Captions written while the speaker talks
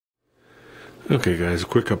Okay guys, a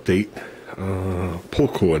quick update. Pull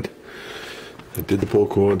cord. I did the pull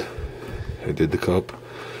cord. I did the cup.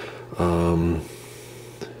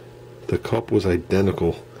 The cup was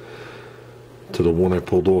identical to the one I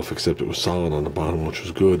pulled off, except it was solid on the bottom, which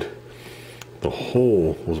was good. The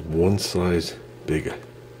hole was one size bigger,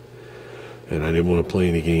 and I didn't want to play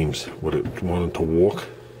any games with it. Wanted to walk,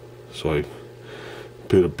 so I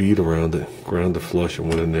put a bead around it, ground it flush, and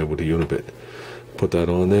went in there with a Unibit. Put that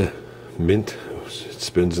on there, mint. It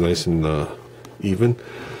spins nice and even.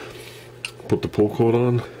 Put the pull cord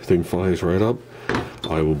on, thing fires right up.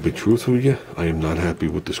 I will be truthful with you, I am not happy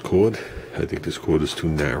with this cord. I think this cord is too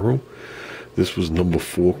narrow. This was number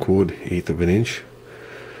 4 cord, 1/8 of an inch.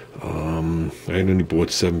 I only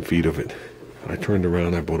bought 7 feet of it. I turned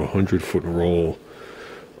around, I bought a 100-foot roll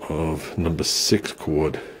of number 6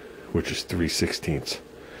 cord, which is 3/16,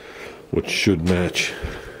 which should match,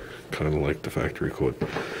 kind of like the factory cord.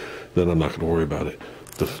 Then I'm not going to worry about it.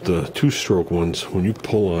 The 2-stroke ones, when you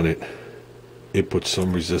pull on it, it puts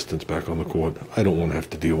some resistance back on the cord. I don't want to have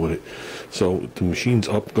to deal with it. So the machine's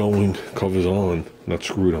up, going, covers on, not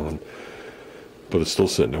screwed on, but it's still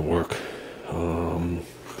sitting at work.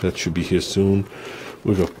 That should be here soon.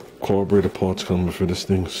 We got carburetor parts coming for this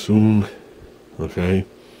thing soon. Okay,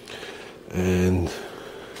 and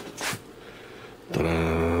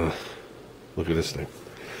ta-da! Look at this thing.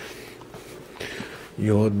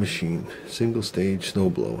 Yard machine, single stage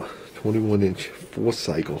snowblower, 21-inch,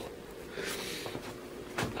 4-cycle.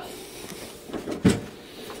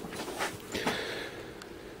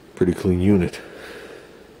 Pretty clean unit.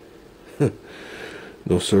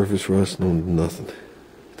 No surface rust, no nothing.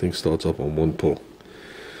 Thing starts up on 1 pull.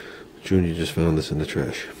 Junior just found this in the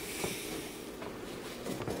trash.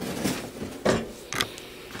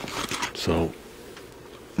 So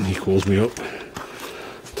he calls me up,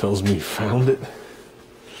 tells me he found it.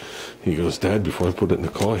 He goes, Dad, before I put it in the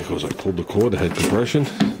car, he goes, I pulled the cord, I had compression.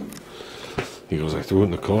 He goes, I threw it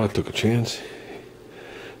in the car, I took a chance.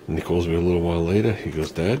 And he calls me a little while later. He goes,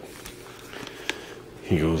 Dad,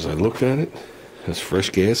 he goes, I looked at it, has fresh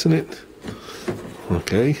gas in it.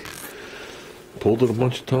 Okay. Pulled it a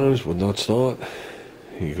bunch of times, would not start.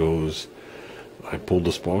 He goes, I pulled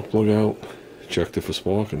the spark plug out, checked it for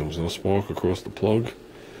spark, and there was no spark across the plug.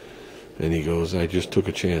 And he goes, I just took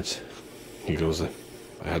a chance. He goes, I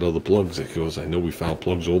had other plugs. He goes, I know we foul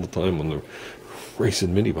plugs all the time on the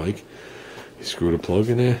racing mini bike. He screwed a plug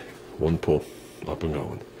in there, 1 pull, up and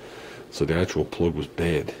going. So the actual plug was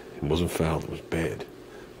bad. It wasn't fouled, it was bad.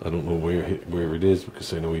 I don't know where it is,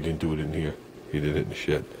 because I know he didn't do it in here. He did it in the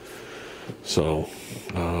shed. So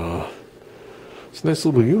it's a nice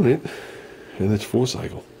little unit, and it's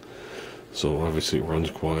 4-cycle. So obviously it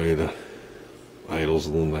runs quieter, idles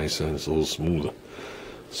a little nicer, and it's a little smoother.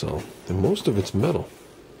 So, and most of it's metal,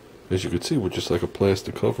 as you can see, with just like a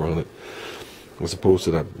plastic cover on it, as opposed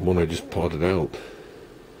to that one I just parted out.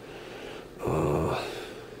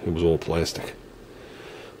 It was all plastic.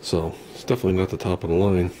 So it's definitely not the top of the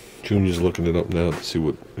line. Junior's looking it up now to see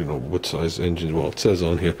what, what size engine. Well, it says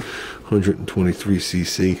on here 123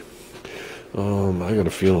 cc. I got a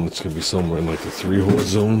feeling it's going to be somewhere in like the 3-horse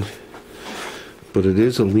zone. But it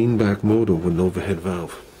is a lean back motor with an overhead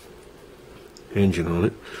valve engine on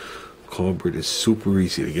it. Carburetor is super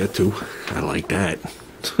easy to get to. I like that.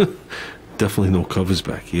 Definitely no covers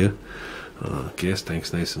back here. Gas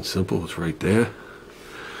tank's nice and simple. It's right there.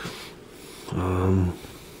 And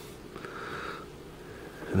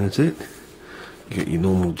that's it. You got your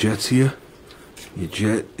normal jets here, your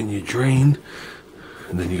jet and your drain,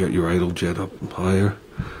 and then you got your idle jet up higher,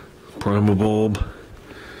 primer bulb.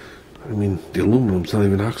 I mean, the aluminum's not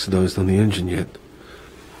even oxidized on the engine yet.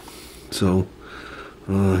 So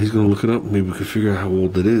he's gonna look it up. Maybe we can figure out how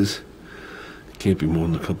old it is. It can't be more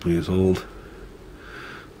than a couple of years old.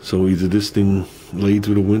 So either this thing laid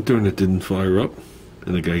through the winter and it didn't fire up,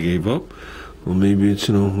 and the guy gave up, or maybe it's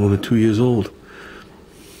 1 or 2 years old.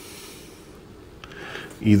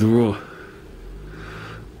 Either or.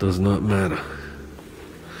 Does not matter.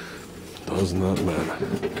 Does not matter.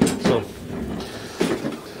 So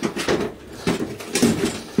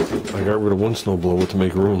I got rid of 1 snowblower to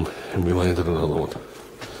make room, and we landed another one.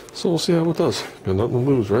 So we'll see how it does. Got nothing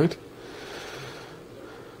to lose, right?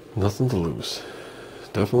 Nothing to lose.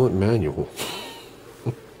 Definite manual.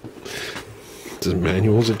 It's as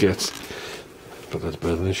manual as it gets, but that's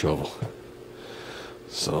better than a shovel.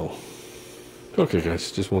 So, okay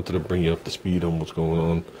guys, just wanted to bring you up to speed on what's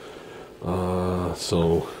going on.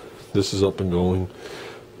 So this is up and going.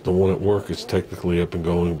 The one at work is technically up and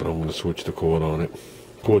going, but I'm going to switch the cord on it.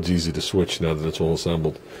 Cord's easy to switch now that it's all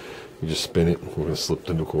assembled. You just spin it. We're going to slip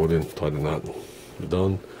the new cord in, tie the knot, we're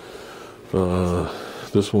done.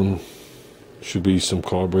 This one should be some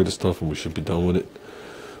carburetor stuff, and we should be done with it.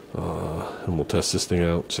 And we'll test this thing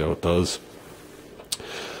out, see how it does.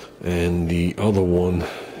 And the other one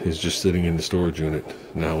is just sitting in the storage unit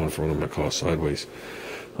now in front of my car sideways.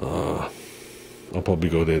 I'll probably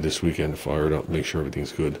go there this weekend to fire it up, make sure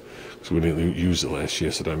everything's good, because we didn't use it last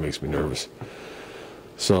year, so that makes me nervous.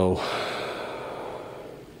 So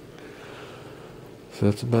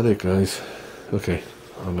that's about it, guys. Okay,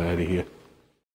 I'm out of here.